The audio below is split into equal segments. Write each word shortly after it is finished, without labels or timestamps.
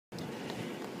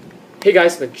Hey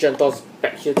guys, Magenta's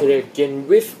back here today again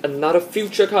with another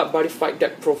future card Buddyfight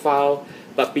deck profile.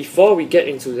 But before we get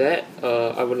into that,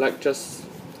 I would like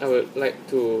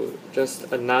to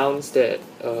just announce that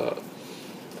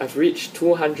I've reached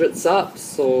 200 subs.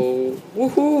 So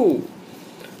woohoo!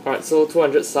 Alright, so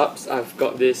 200 subs. I've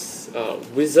got this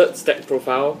Wizards deck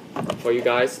profile for you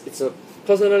guys. It's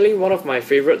personally one of my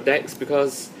favorite decks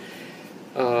because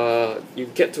you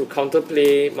get to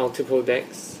counterplay multiple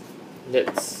decks.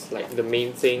 That's like the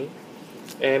main thing,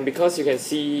 and because you can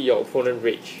see your opponent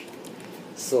rage,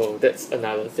 so that's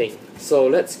another thing. So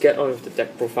let's get on with the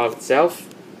deck profile itself.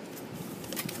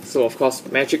 So of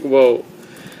course, Magic World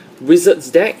Wizards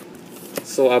deck.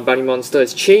 So our Buddy monster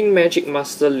is Chain Magic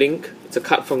Master Link. It's a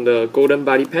card from the Golden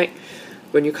Buddy pack.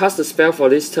 When you cast a spell for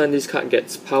this turn, this card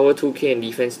gets power 2k and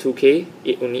defense 2k.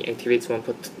 It only activates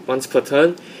once per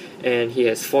turn, and he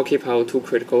has 4k power, 2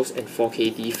 criticals, and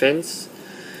 4k defense.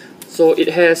 So it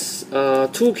has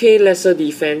 2k lesser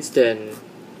defense than,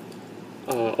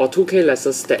 or 2k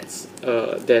lesser stats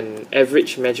than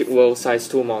average Magic World size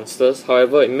 2 monsters.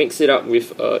 However, it makes it up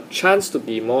with a chance to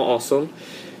be more awesome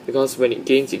because when it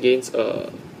gains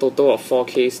a total of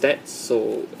 4k stats.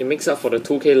 So it makes up for the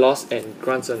 2k loss and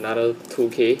grants another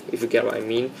 2k, if you get what I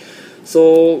mean.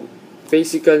 So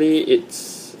basically it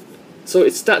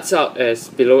starts out as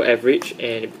below average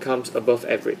and it becomes above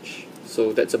average.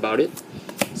 So that's about it.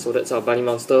 So that's our Buddy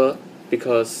monster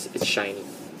because it's shiny.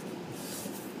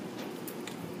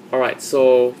 Alright,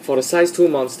 so for the size 2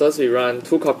 monsters, we run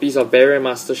 2 copies of Barrier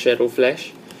Master Shadow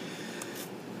Flash.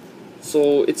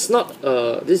 So it's not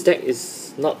this deck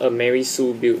is not a Mary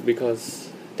Sue build because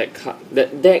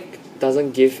that deck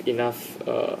doesn't give enough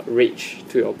rage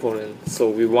to your opponent. So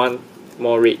we want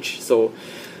more rage. So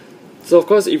of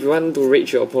course, if you want to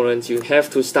rage your opponents, you have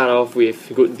to start off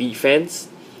with good defense.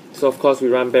 So of course we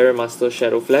run Barrier Master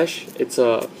Shadow Flash.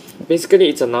 Basically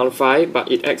it's a nullify, but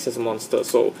it acts as a monster.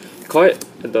 So you call it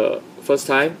the first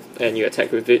time and you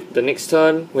attack with it. The next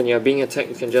turn, when you are being attacked,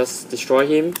 you can just destroy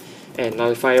him and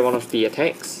nullify one of the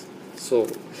attacks. So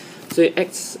it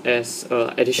acts as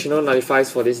additional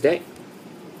nullifies for this deck.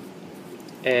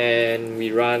 And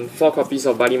we run 4 copies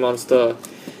of Buddy monster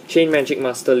Chain Magic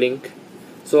Master Link.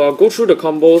 So I'll go through the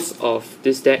combos of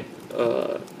this deck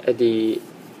at the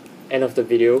end of the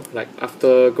video, like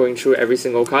after going through every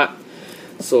single card,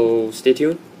 so stay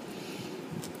tuned.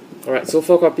 Alright, so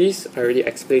 4 copies, I already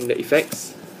explained the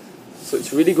effects, so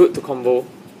it's really good to combo.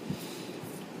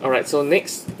 Alright, so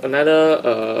next,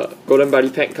 another Golden Buddy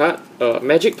pack card,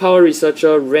 Magic Power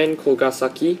Researcher Ren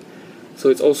Kogasaki. So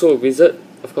it's also a wizard.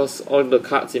 Of course, all the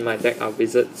cards in my deck are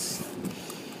wizards.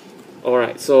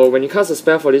 Alright, so when you cast a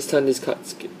spell for this turn, this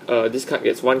card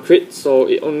gets 1 crit, so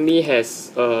it only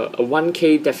has a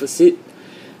 1k deficit,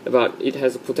 but it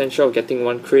has a potential of getting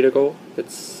 1 critical.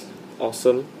 That's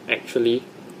awesome, actually.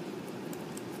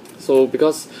 So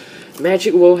because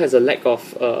Magic World has a lack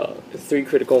of 3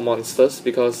 critical monsters,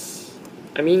 because,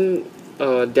 I mean,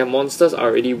 their monsters are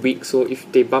already weak, so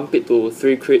if they bump it to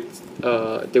 3 crits,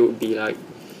 they would be like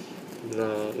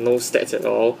no stats at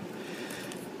all.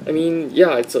 I mean,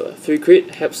 yeah, it's a 3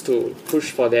 crit, helps to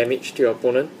push for damage to your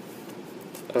opponent.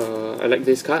 I like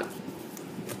this card.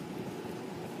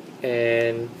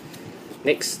 And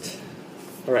next,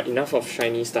 alright, enough of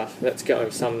shiny stuff. Let's get on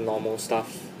with some normal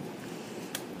stuff.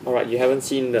 Alright, you haven't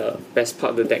seen the best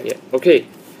part of the deck yet. Okay,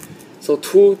 so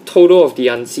 2 total of the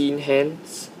unseen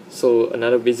hands. So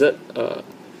another wizard,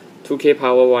 2k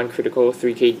power, 1 critical,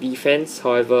 3k defense.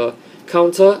 However,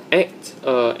 counter, act,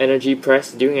 energy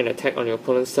press during an attack on your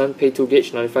opponent's turn, pay 2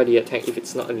 gauge, nullify the attack if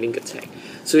it's not a link attack.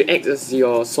 So it acts as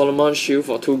your Solomon shield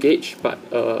for 2 gauge, but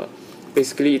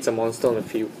basically it's a monster on the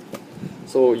field.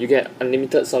 So you get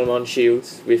unlimited Solomon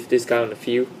shields with this guy on the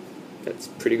field. That's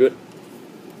pretty good.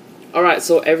 Alright,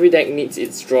 so every deck needs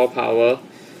its draw power,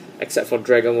 except for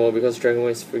Dragon World, because Dragon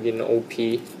World is freaking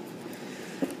OP.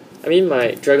 I mean,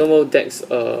 my Dragon World decks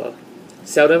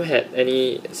seldom have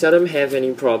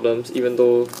any problems, even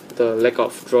though the lack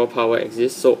of draw power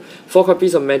exists. So 4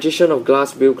 copies of Magician of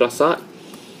Glass Bill Glassard.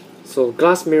 So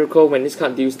Glass Miracle, when this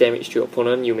card deals damage to your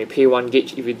opponent, you may pay 1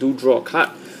 gauge if you do draw a card.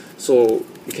 So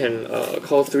you can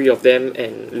call 3 of them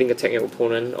and link attack your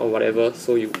opponent or whatever,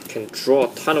 so you can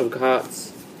draw a ton of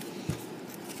cards.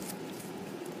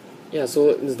 Yeah,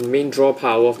 so this is the main draw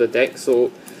power of the deck.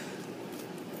 So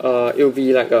it will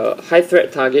be like a high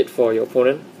threat target for your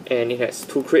opponent, and it has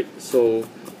 2 crit, so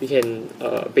you can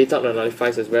bait out the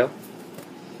nullifies as well.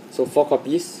 So 4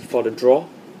 copies for the draw.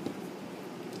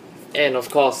 And of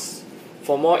course,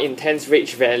 for more intense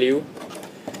rage value,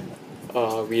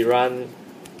 we run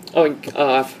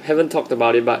I haven't talked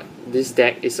about it, but this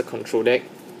deck is a control deck.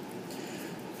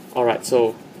 Alright,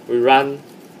 so we run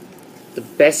the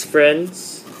best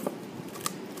friends.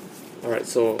 Alright,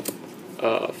 so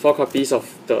 4 copies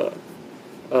of the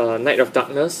Knight of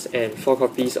Darkness and 4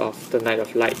 copies of the Knight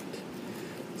of Light.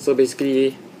 So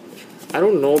basically, I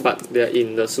don't know, but they're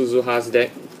in the Suzuha's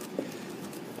deck.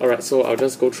 Alright, so I'll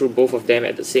just go through both of them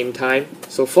at the same time.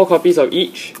 So 4 copies of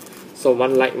each. So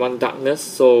 1 Light, 1 Darkness.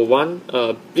 So 1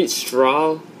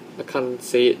 Blitzstrahl, I can't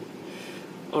say it.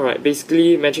 Alright,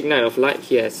 basically Magic Knight of Light,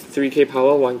 he has 3k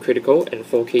power, 1 critical, and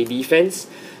 4k defense.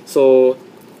 So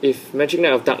if Magic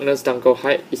Knight of Darkness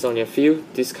Dunkelheit is on your field,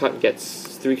 this card gets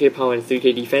 3k power and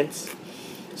 3k defense.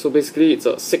 So basically it's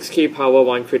a 6k power,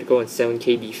 1 critical, and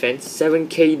 7k defense.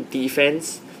 7k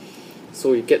defense,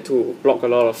 so you get to block a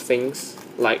lot of things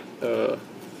like I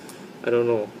don't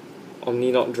know,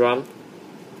 Omni Knock Drum.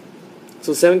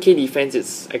 So 7k defense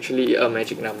is actually a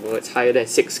magic number, it's higher than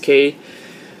 6k.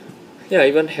 Yeah,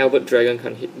 even Halberd Dragon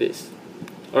can't hit this.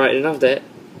 Alright, enough of that.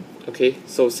 Okay,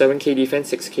 so 7k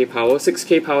defense, 6k power.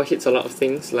 6k power hits a lot of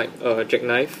things like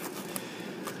Jackknife.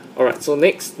 Alright, so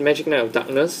next, Magic Knight of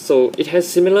Darkness. So it has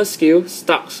similar skill,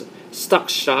 Stuck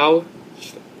Shao,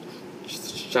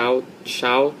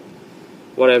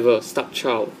 whatever, Stuck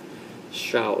Shao.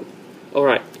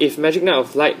 Alright, if Magic Knight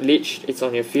of Light Lich is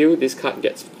on your field, this card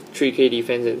gets 3k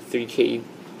defense and 3k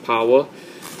power.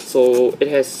 So it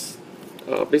has,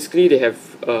 basically they have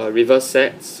reverse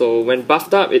sets. So when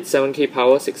buffed up, it's 7k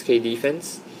power, 6k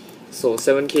defense. So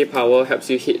 7k power helps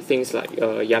you hit things like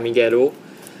Yamigero,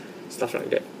 stuff like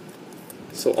that.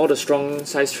 So all the strong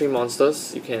size 3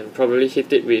 monsters, you can probably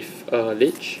hit it with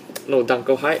Lich. No,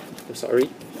 Dunkelheit, I'm sorry.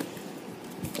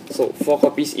 So 4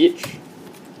 copies each.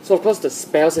 So of course the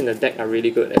spells in the deck are really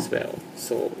good as well.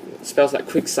 So spells like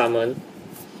Quick Summon.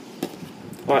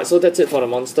 Alright, so that's it for the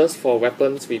monsters. For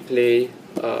weapons, we play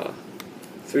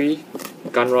 3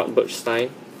 Gunrod Birchstein.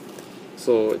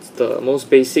 So it's the most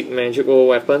basic magical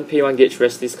weapon. Pay 1 gauge,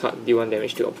 rest this card, deal 1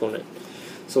 damage to your opponent.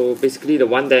 So basically the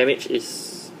 1 damage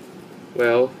is,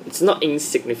 well, it's not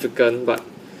insignificant, but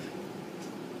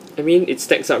I mean it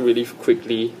stacks up really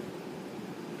quickly.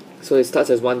 So it starts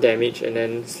as 1 damage, and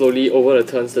then slowly over the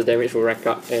turns the damage will rack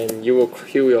up and you will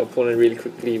kill your opponent really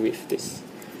quickly with this.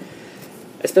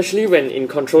 Especially when in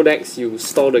control decks you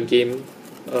stall the game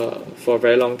for a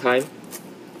very long time.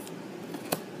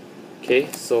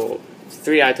 Okay, so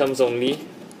 3 items only.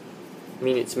 I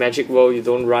mean, it's Magic World, you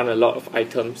don't run a lot of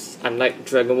items, unlike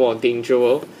Dragon World or Danger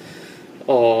World,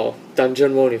 or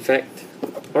Dungeon World in fact.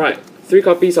 Alright, 3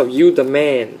 copies of You the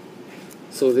Man.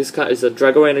 So this card is a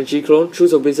Dragon Energy clone.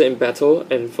 Choose a wizard in battle,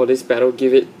 and for this battle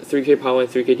give it 3k power and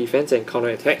 3k defense and counter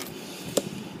attack.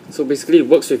 So basically it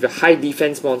works with a high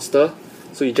defense monster.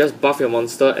 So you just buff your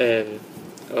monster and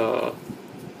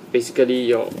basically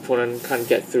your opponent can't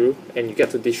get through, and you get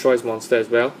to destroy his monster as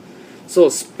well. So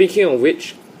speaking of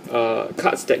which,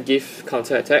 cards that give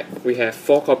counter attack, we have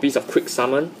 4 copies of Quick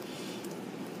Summon.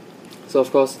 So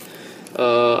of course,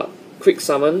 Quick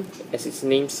Summon, as its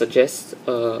name suggests,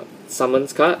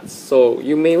 summons cards. So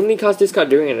you may only cast this card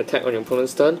during an attack on your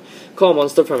opponent's turn. Call a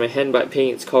monster from your hand by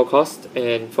paying its call cost,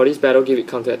 and for this battle give it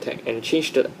counter attack and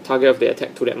change the target of the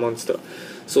attack to that monster.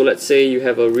 So let's say you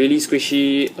have a really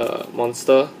squishy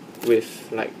monster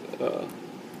with like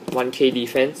 1k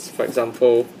defense, for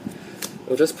example.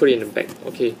 We'll just put it in the back.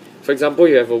 Okay, for example,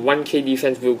 you have a 1k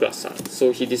defense Vilgrasa,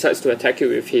 so he decides to attack you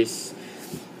with his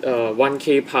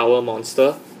 1k power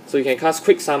monster. So you can cast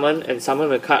Quick Summon and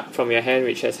summon a card from your hand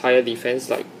which has higher defense,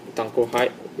 like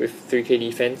Dunkelheit with 3k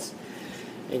defense,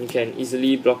 and you can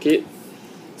easily block it.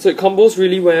 So it combos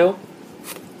really well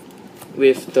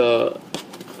with the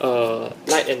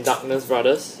Light and Darkness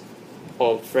brothers,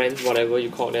 or friends, whatever you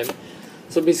call them.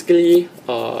 So basically,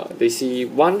 they see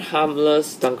 1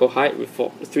 harmless Dunkelheit with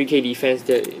 3k defense,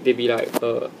 they be like,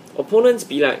 opponents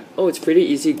be like, oh, it's pretty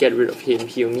easy to get rid of him,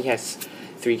 he only has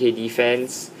 3k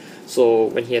defense. So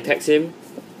when he attacks him,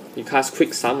 you cast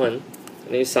Quick Summon, and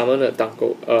then you summon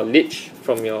a Lich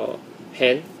from your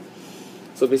hand.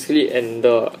 So basically, and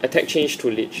the attack changed to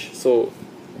Lich. So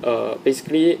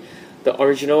basically, the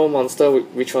original monster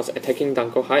which was attacking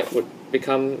Dunkelheit would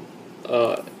become,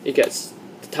 the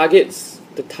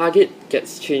target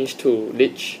gets changed to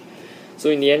Lich. So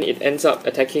in the end, it ends up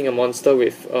attacking a monster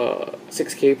with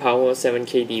 6k power,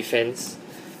 7k defense,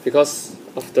 because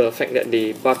of the fact that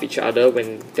they buff each other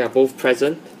when they are both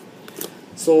present.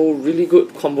 So really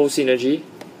good combo synergy.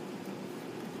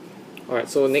 Alright,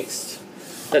 so next,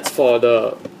 that's for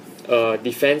the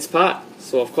defense part.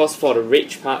 So of course for the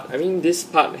rage part, I mean this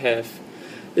part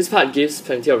gives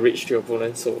plenty of rage to your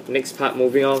opponent. So next part,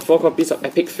 moving on, 4 copies of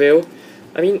Epic Fail.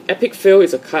 I mean, Epic Fail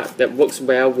is a card that works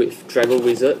well with Dragon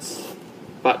Wizards.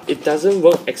 but it doesn't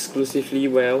work exclusively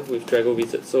well with Drago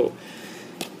Wizard. So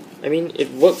I mean, it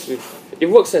works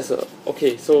as a,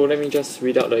 okay, so let me just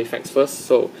read out the effects first.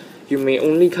 So you may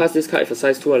only cast this card if a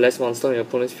size 2 or less monster on your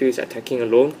opponent's field is attacking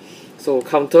alone. So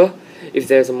counter, if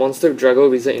there's a monster with Drago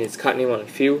Wizard in its card name on the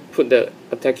field, put the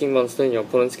attacking monster in your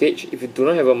opponent's cage. If you do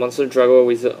not have a monster Drago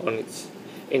Wizard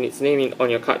in its name on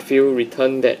your card field,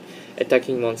 return that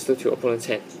attacking monster to your opponent's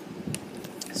hand.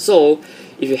 So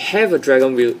if you have a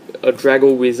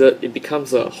Drago Wizard, it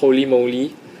becomes a Holy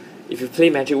Moly. If you play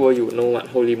Magic World, you would know what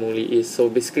Holy Moly is. So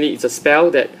basically, it's a spell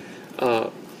that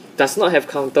does not have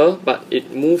counter, but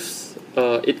it moves.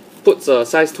 It puts a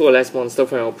size 2 or less monster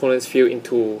from your opponent's field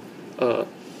into.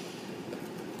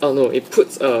 It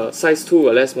puts a size 2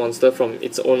 or less monster from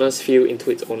its owner's field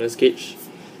into its owner's cage.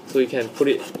 So you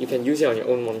can use it on your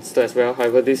own monster as well.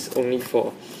 However, this is only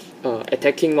for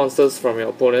attacking monsters from your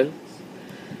opponent.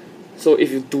 So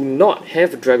if you do not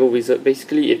have a Drago Wizard,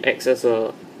 basically it acts as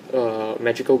a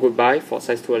Magical Goodbye for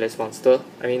size 2 or less monster.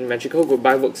 I mean, Magical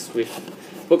Goodbye works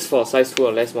for size 2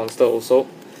 or less monster also.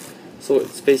 So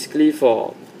it's basically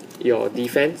for your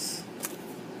defense.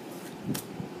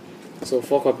 So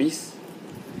 4 copies.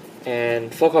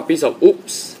 And 4 copies of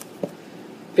Oops.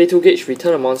 Pay 2 gauge,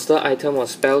 return a monster, item or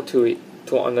spell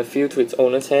on the field to its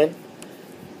owner's hand.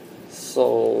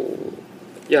 So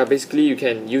yeah, basically you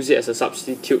can use it as a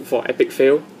substitute for Epic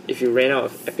Fail if you ran out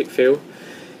of Epic Fail.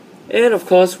 And of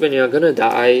course, when you're gonna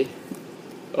die,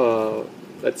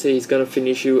 let's say he's gonna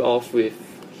finish you off with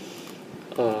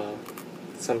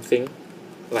something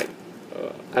like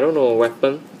I don't know, a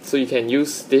weapon. So you can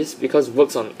use this because it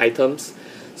works on items.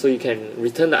 So you can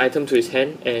return the item to his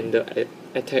hand, and the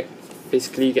attack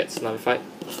basically gets nullified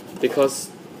because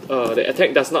the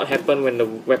attack does not happen when the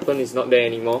weapon is not there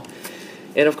anymore.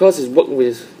 And of course, it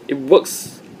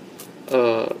works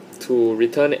to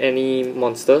return any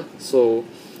monster. So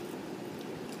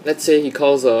let's say he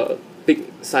calls a big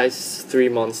size 3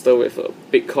 monster with a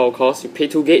big call cost. You pay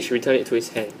 2 gauge, return it to his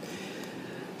hand.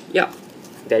 Yeah,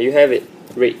 there you have it,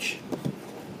 Rage.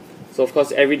 So of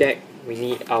course, every deck we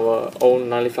need our own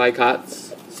nullify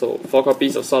cards. So 4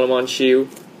 copies of Solomon Shield,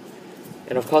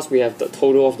 and of course we have the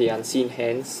total of the unseen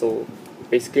hands. So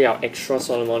basically our extra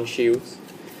Solomon Shields,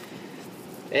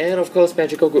 and of course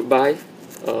Magical Goodbye,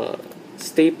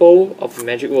 staple of the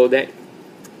Magic World deck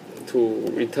to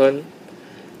return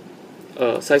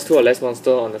size 2 or less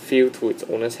monster on the field to its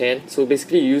owner's hand. So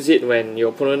basically you use it when your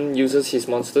opponent uses his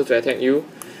monster to attack you,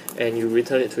 and you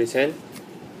return it to his hand.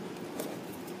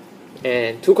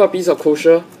 And 2 copies of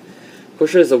Kosher.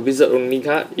 Kosher is a wizard only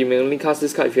card. You may only cast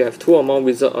this card if you have 2 or more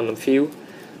wizard on the field.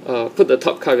 Put the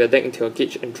top card of your deck into your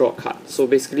gauge and draw a card. So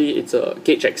basically it's a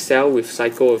Gauge Excel with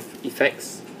cycle of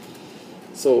effects.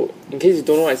 So in case you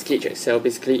don't know what is Gauge Excel,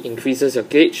 basically increases your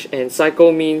gauge, and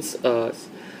cycle means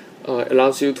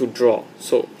allows you to draw.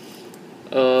 So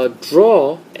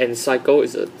draw and cycle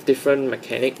is a different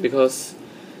mechanic, because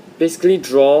basically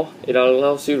draw, it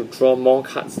allows you to draw more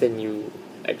cards than you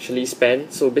actually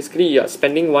spend. So basically you are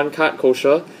spending 1 card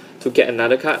Kosher to get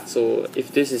another card. So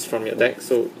if this is from your deck,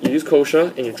 so you use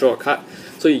Kosher and you draw a card.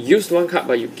 So you used 1 card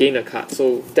but you gain a card.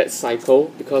 So that's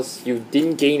cycle because you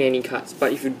didn't gain any cards.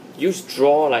 But if you use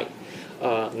draw, like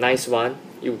nice one,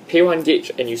 you pay 1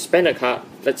 gauge and you spend a card.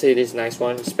 Let's say this nice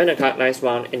one, you spend a card, nice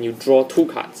one, and you draw 2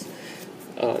 cards.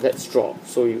 That's draw.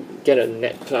 So you get a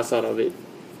net plus out of it.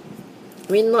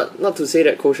 I mean, not to say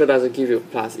that Kosher doesn't give you a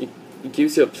plus. It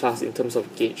gives you a plus in terms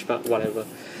of gauge, but whatever.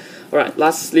 Alright,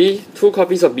 lastly, 2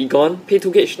 copies of Begone. Pay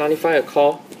 2 gauge, nullify a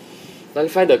call.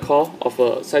 Nullify the call of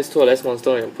a size 2 or less monster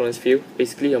on your opponent's field.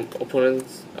 Basically, your opponent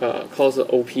calls an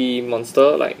OP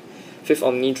monster like 5th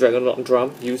Omni Dragon Rock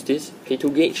Drum. Use this. Pay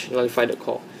 2 gauge, nullify the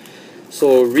call.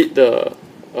 So read the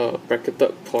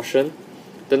bracketed portion.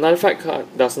 The nullified card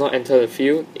does not enter the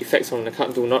field. Effects from the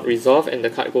card do not resolve, and the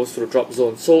card goes to the drop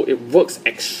zone. So it works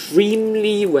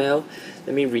extremely well.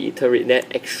 Let me reiterate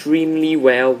that, extremely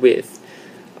well with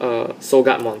Soul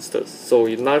Guard monsters. So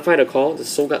you nullify the call, the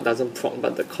Soul Guard doesn't proc,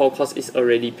 but the call cost is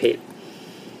already paid.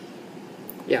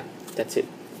 Yeah, that's it.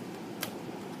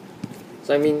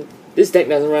 So I mean, this deck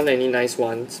doesn't run any nice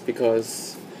ones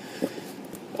because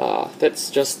that's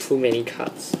just too many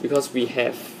cards. Because we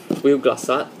have Will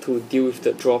Glassard to deal with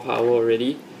the draw power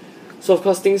already. So of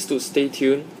course, things to stay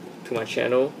tuned to my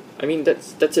channel. I mean,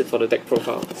 that's it for the deck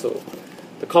profile. So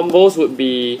the combos would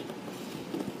be,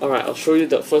 alright, I'll show you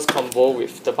the first combo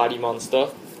with the Buddy monster.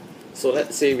 So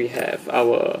let's say we have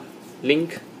our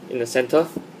Link in the center.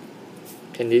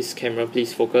 Can this camera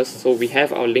please focus? So we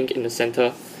have our Link in the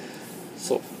center.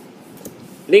 So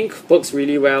Link works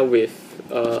really well with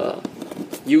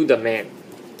You the Man.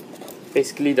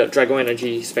 Basically the Dragon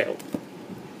Energy spell.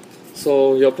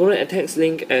 So your opponent attacks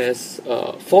Link as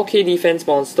a 4k defense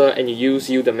monster and you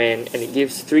use You the Man, and it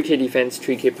gives 3k defense,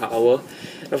 3k power.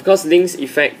 And of course Link's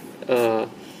effect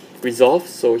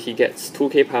resolves, so he gets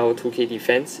 2k power, 2k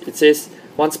defense. It says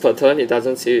once per turn, it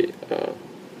doesn't say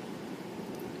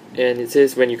and it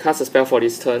says when you cast a spell for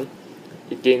this turn,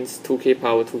 it gains 2k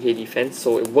power, 2k defense.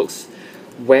 So it works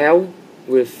well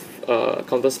with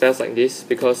counter spells like this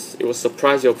because it will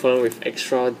surprise your opponent with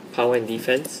extra power and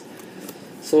defense.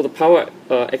 So the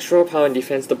extra power and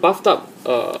defense, the buffed up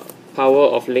power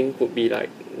of Link would be like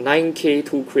 9k,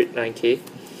 2 crit, 9k.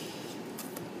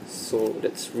 So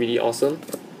that's really awesome.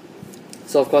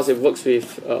 So of course it works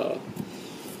with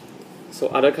so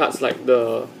other cards like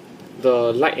the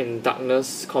Light and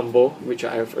Darkness combo, which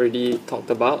I have already talked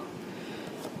about.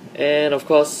 And of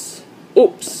course,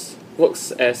 Oops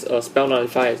works as a spell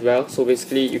nullifier as well. So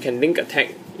basically you can Link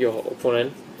attack your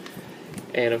opponent,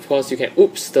 and of course you can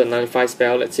Oops the nullify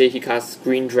spell. Let's say he casts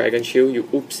Green Dragon Shield, you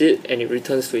Oops it and it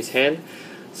returns to his hand.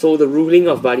 So the ruling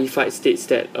of Buddyfight states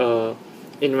that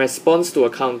in response to a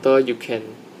counter, you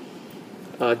can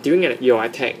during your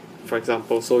attack, for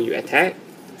example, so you attack,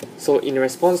 so in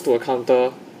response to a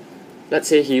counter, let's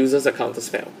say he uses a counter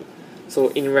spell. So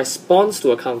in response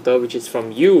to a counter, which is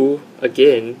from you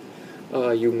again,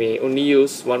 you may only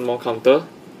use one more counter,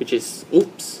 which is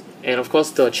Oops, and of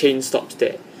course the chain stops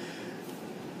there.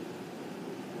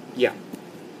 Yeah.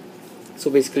 So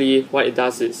basically what it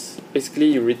does is, basically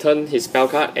you return his spell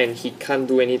card and he can't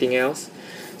do anything else.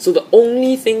 So the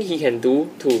only thing he can do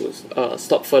to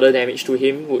stop further damage to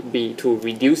him would be to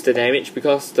reduce the damage,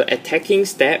 because the attacking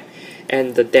step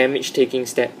and the damage taking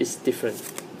step is different.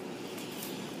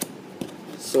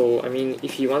 So I mean,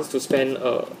 if he wants to spend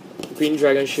a Green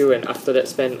Dragon Shield and after that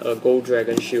spend a Gold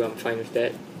Dragon Shield, I'm fine with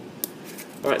that.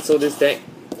 Alright, so this deck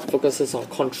focuses on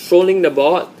controlling the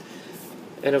board,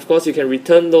 and of course you can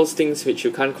return those things which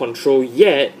you can't control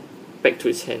yet back to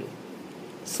his hand.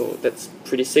 So that's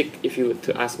pretty sick if you were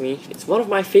to ask me. It's one of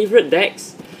my favorite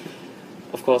decks.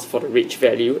 Of course, for the rage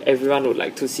value, everyone would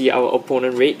like to see our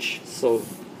opponent rage, so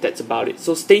that's about it.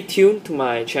 So stay tuned to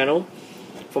my channel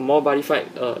for more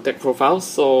Buddyfight deck profiles.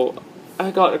 So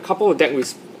I got a couple of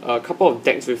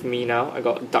decks with me now. I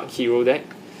got Dark Hero deck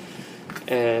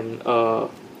and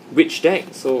Witch deck.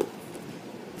 So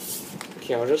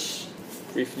okay, I'll just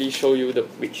briefly show you the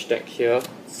Witch deck here.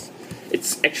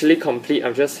 It's actually complete.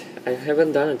 I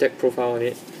haven't done a deck profile on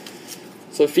it.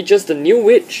 So it features the new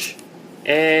Witch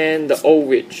and the old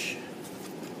Witch.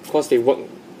 Of course they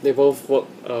both work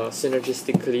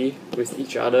synergistically with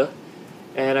each other.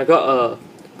 And I got a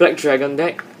Black Dragon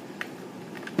deck.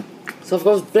 So of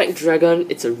course Black Dragon,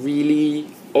 it's a really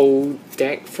old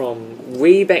deck from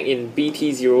way back in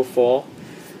BT04.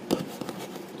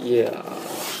 Yeah,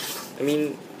 I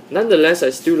mean, nonetheless I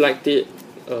still liked it.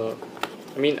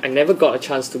 I mean, I never got a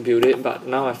chance to build it, but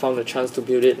now I found a chance to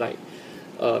build it. Like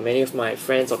many of my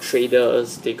friends or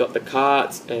traders, they got the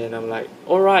cards, and I'm like,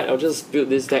 alright, I'll just build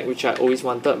this deck which I always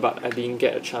wanted, but I didn't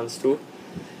get a chance to.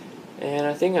 And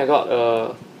I think I got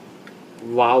a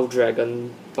Wild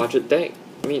Dragon budget deck.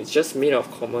 I mean, it's just made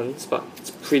of commons, but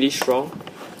it's pretty strong.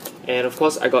 And of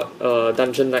course I got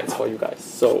Dungeon Knights for you guys.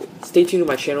 So stay tuned to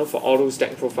my channel for all those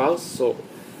deck profiles. So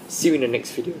see you in the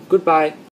next video. Goodbye!